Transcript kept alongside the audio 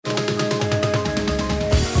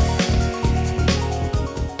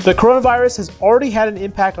The coronavirus has already had an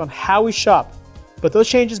impact on how we shop, but those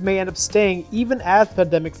changes may end up staying even as the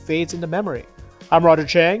pandemic fades into memory. I'm Roger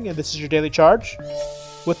Chang, and this is your Daily Charge.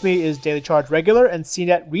 With me is Daily Charge regular and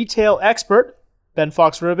CNET retail expert, Ben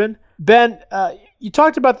Fox-Rubin. Ben, you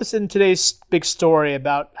talked about this in today's big story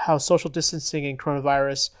about how social distancing and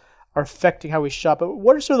coronavirus are affecting how we shop, but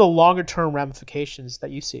what are sort of the longer-term ramifications that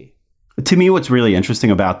you see? To me, what's really interesting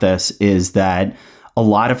about this is that a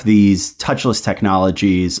lot of these touchless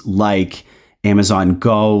technologies like Amazon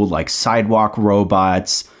Go, like sidewalk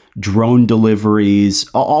robots, drone deliveries,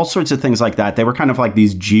 all sorts of things like that. They were kind of like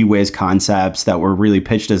these gee-whiz concepts that were really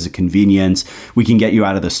pitched as a convenience. We can get you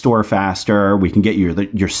out of the store faster. We can get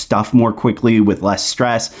your stuff more quickly with less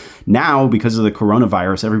stress. Now, because of the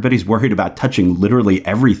coronavirus, everybody's worried about touching literally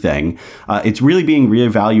everything. It's really being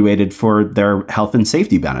reevaluated for their health and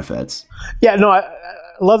safety benefits. Yeah, no,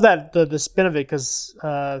 I love that the spin of it because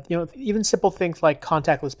even simple things like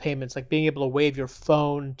contactless payments, like being able to wave your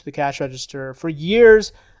phone to the cash register. For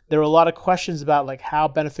years, there were a lot of questions about like how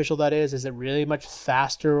beneficial that is. Is it really much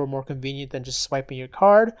faster or more convenient than just swiping your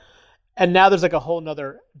card? And now there's like a whole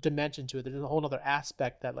nother dimension to it. There's a whole nother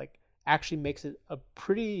aspect that like actually makes it a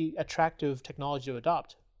pretty attractive technology to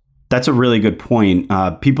adopt. That's a really good point.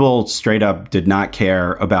 People straight up did not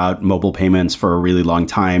care about mobile payments for a really long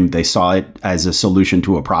time. They saw it as a solution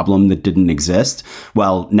to a problem that didn't exist.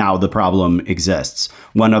 Well, now the problem exists.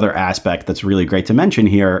 One other aspect that's really great to mention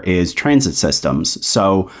here is transit systems.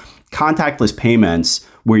 So contactless payments,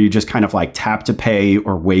 where you just kind of like tap to pay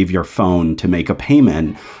or wave your phone to make a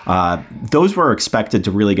payment, those were expected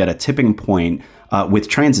to really get a tipping point with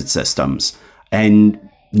transit systems. And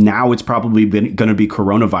now it's probably going to be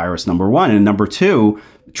coronavirus, number one. And number two,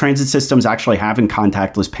 transit systems actually having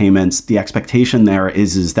contactless payments. The expectation there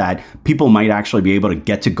is that people might actually be able to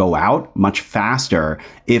get to go out much faster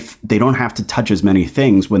if they don't have to touch as many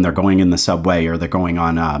things when they're going in the subway or they're going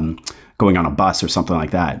on a bus or something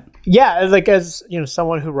like that. Yeah, like as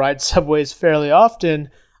someone who rides subways fairly often,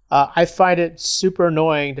 I find it super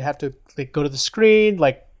annoying to have to like go to the screen,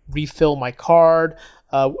 like refill my card.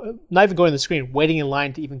 Not even going to the screen, waiting in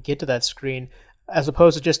line to even get to that screen, as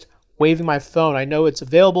opposed to just waving my phone. I know it's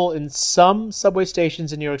available in some subway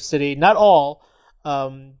stations in New York City, not all,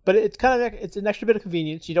 but it's it's an extra bit of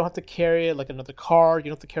convenience. You don't have to carry it like another card. You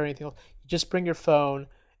don't have to carry anything else. You just bring your phone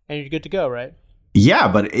and you're good to go, right? Yeah,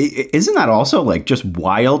 but isn't that also like just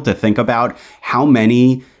wild to think about how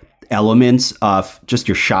many elements of just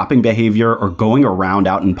your shopping behavior or going around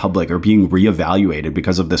out in public are being reevaluated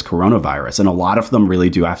because of this coronavirus. And a lot of them really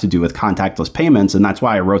do have to do with contactless payments. And that's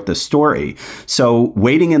why I wrote this story. So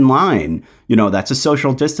waiting in line, that's a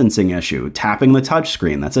social distancing issue. Tapping the touch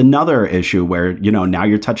screen, that's another issue where, now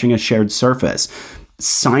you're touching a shared surface.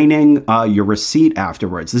 Signing your receipt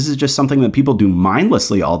afterwards. This is just something that people do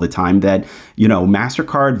mindlessly all the time that,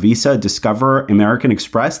 MasterCard, Visa, Discover, American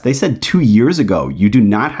Express, they said 2 years ago, you do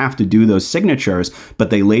not have to do those signatures, but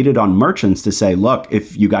they laid it on merchants to say, look,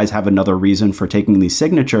 if you guys have another reason for taking these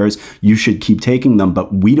signatures, you should keep taking them,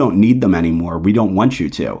 but we don't need them anymore. We don't want you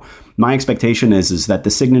to. My expectation is that the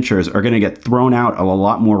signatures are going to get thrown out at a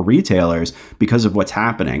lot more retailers because of what's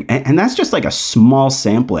happening. And that's just like a small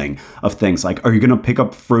sampling of things like, are you going to pick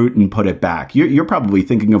up fruit and put it back? You're probably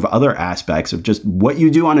thinking of other aspects of just what you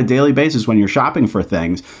do on a daily basis when you're shopping for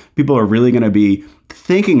things. People are really going to be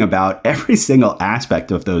thinking about every single aspect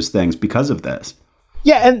of those things because of this.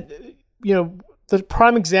 Yeah. And, the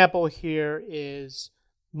prime example here is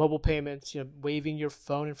mobile payments, waving your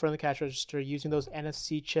phone in front of the cash register, using those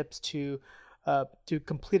NFC chips to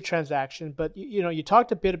complete a transaction. But, you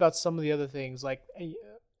talked a bit about some of the other things like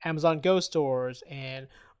Amazon Go stores and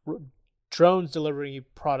drones delivering you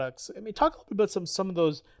products. I mean, talk a little bit about some of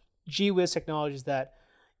those gee-whiz technologies that,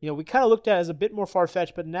 we kind of looked at as a bit more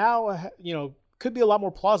far-fetched, but now, could be a lot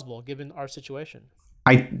more plausible given our situation.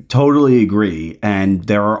 I totally agree. And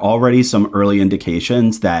there are already some early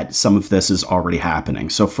indications that some of this is already happening.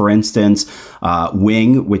 So for instance,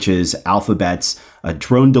 Wing, which is Alphabet's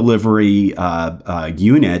drone delivery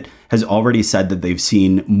unit, has already said that they've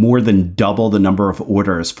seen more than double the number of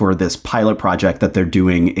orders for this pilot project that they're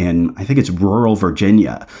doing in, I think it's rural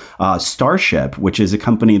Virginia. Starship, which is a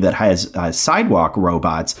company that has sidewalk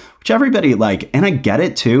robots, which everybody like, and I get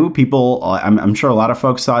it too. People, I'm sure a lot of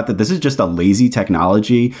folks thought that this is just a lazy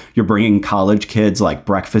technology. You're bringing college kids like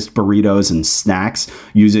breakfast burritos and snacks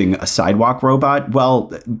using a sidewalk robot.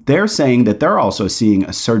 Well, they're saying that they're also seeing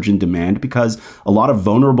a surge in demand because a a lot of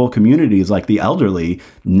vulnerable communities like the elderly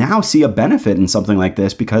now see a benefit in something like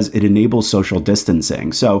this because it enables social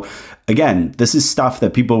distancing. So again, this is stuff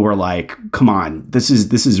that people were like, come on, this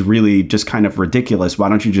is really just kind of ridiculous. Why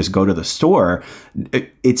don't you just go to the store?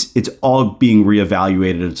 It's all being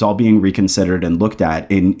reevaluated. It's all being reconsidered and looked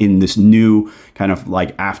at in this new kind of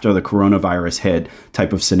like after the coronavirus hit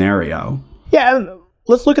type of scenario. Yeah, and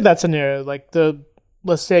let's look at that scenario. Like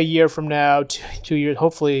let's say a year from now, 2 years,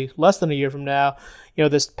 hopefully less than a year from now,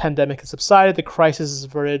 this pandemic has subsided, the crisis is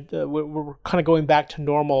averted, we're kind of going back to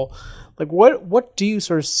normal. Like, what do you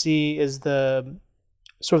sort of see as the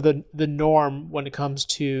norm when it comes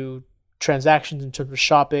to transactions in terms of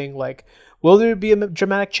shopping? Like, will there be a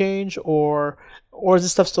dramatic change, or is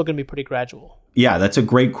this stuff still going to be pretty gradual? Yeah, that's a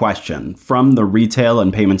great question. From the retail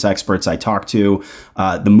and payments experts I talked to,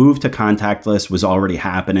 the move to contactless was already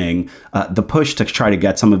happening. The push to try to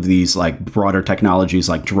get some of these like broader technologies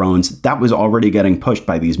like drones, that was already getting pushed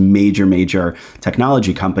by these major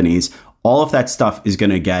technology companies. All of that stuff is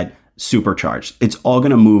going to get supercharged. It's all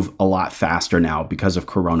going to move a lot faster now because of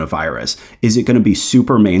coronavirus. Is it going to be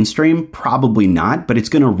super mainstream? Probably not, but it's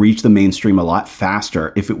going to reach the mainstream a lot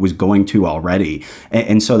faster if it was going to already.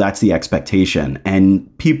 And so that's the expectation.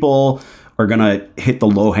 And people are going to hit the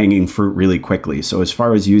low-hanging fruit really quickly. So as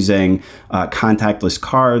far as using contactless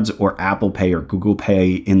cards or Apple Pay or Google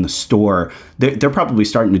Pay in the store, they're probably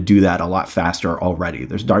starting to do that a lot faster already.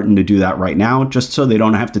 They're starting to do that right now just so they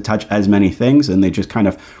don't have to touch as many things and they just kind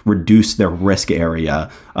of reduce their risk area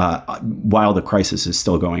while the crisis is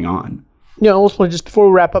still going on. Ultimately, just before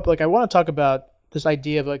we wrap up, like I want to talk about this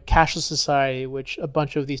idea of a cashless society, which a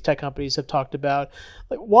bunch of these tech companies have talked about.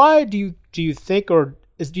 Like, why do you think,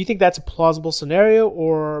 do you think that's a plausible scenario,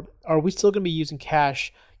 or are we still going to be using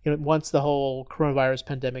cash, once the whole coronavirus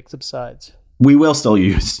pandemic subsides? We will still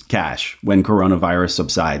use cash when coronavirus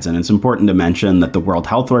subsides. And it's important to mention that the World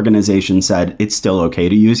Health Organization said it's still okay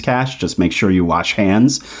to use cash. Just make sure you wash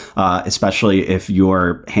hands, especially if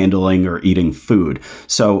you're handling or eating food.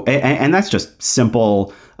 So, and that's just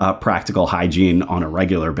simple practical hygiene on a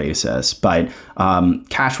regular basis. But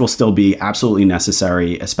cash will still be absolutely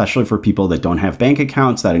necessary, especially for people that don't have bank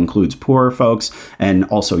accounts. That includes poorer folks and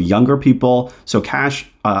also younger people. So cash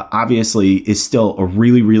obviously is still a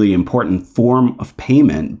really important form of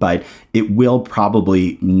payment, but it will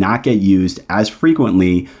probably not get used as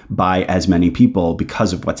frequently by as many people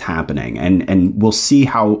because of what's happening. And we'll see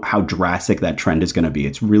how drastic that trend is going to be.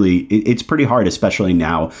 It's pretty hard, especially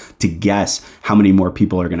now, to guess how many more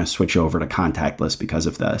people are going to switch over to contactless because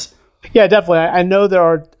of this. Yeah, definitely. I know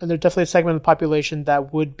there's definitely a segment of the population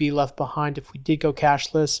that would be left behind if we did go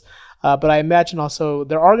cashless. But I imagine also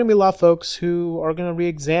there are going to be a lot of folks who are going to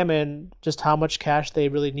re-examine just how much cash they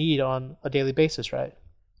really need on a daily basis, right?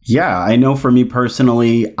 Yeah, I know for me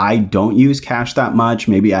personally, I don't use cash that much.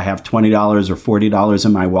 Maybe I have $20 or $40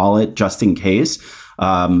 in my wallet just in case.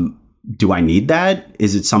 Do I need that?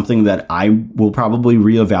 Is it something that I will probably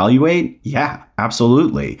reevaluate? Yeah,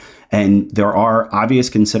 absolutely. And there are obvious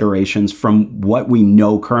considerations from what we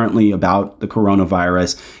know currently about the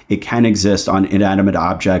coronavirus. It can exist on inanimate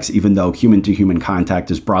objects, even though human-to-human contact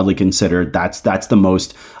is broadly considered. That's the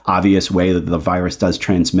most obvious way that the virus does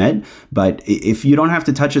transmit. But if you don't have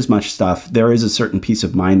to touch as much stuff, there is a certain peace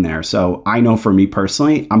of mind there. So I know for me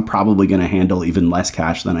personally, I'm probably going to handle even less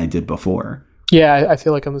cash than I did before. Yeah, I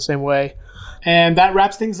feel like I'm the same way. And that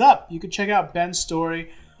wraps things up. You can check out Ben's story,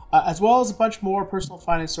 as well as a bunch more personal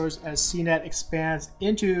finance stories as CNET expands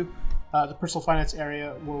into the personal finance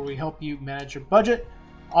area, where we help you manage your budget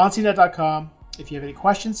on CNET.com. If you have any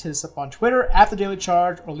questions, hit us up on Twitter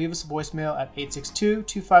 @TheDailyCharge or leave us a voicemail at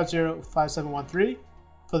 862-250-5713.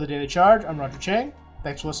 For The Daily Charge, I'm Roger Chang.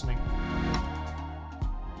 Thanks for listening.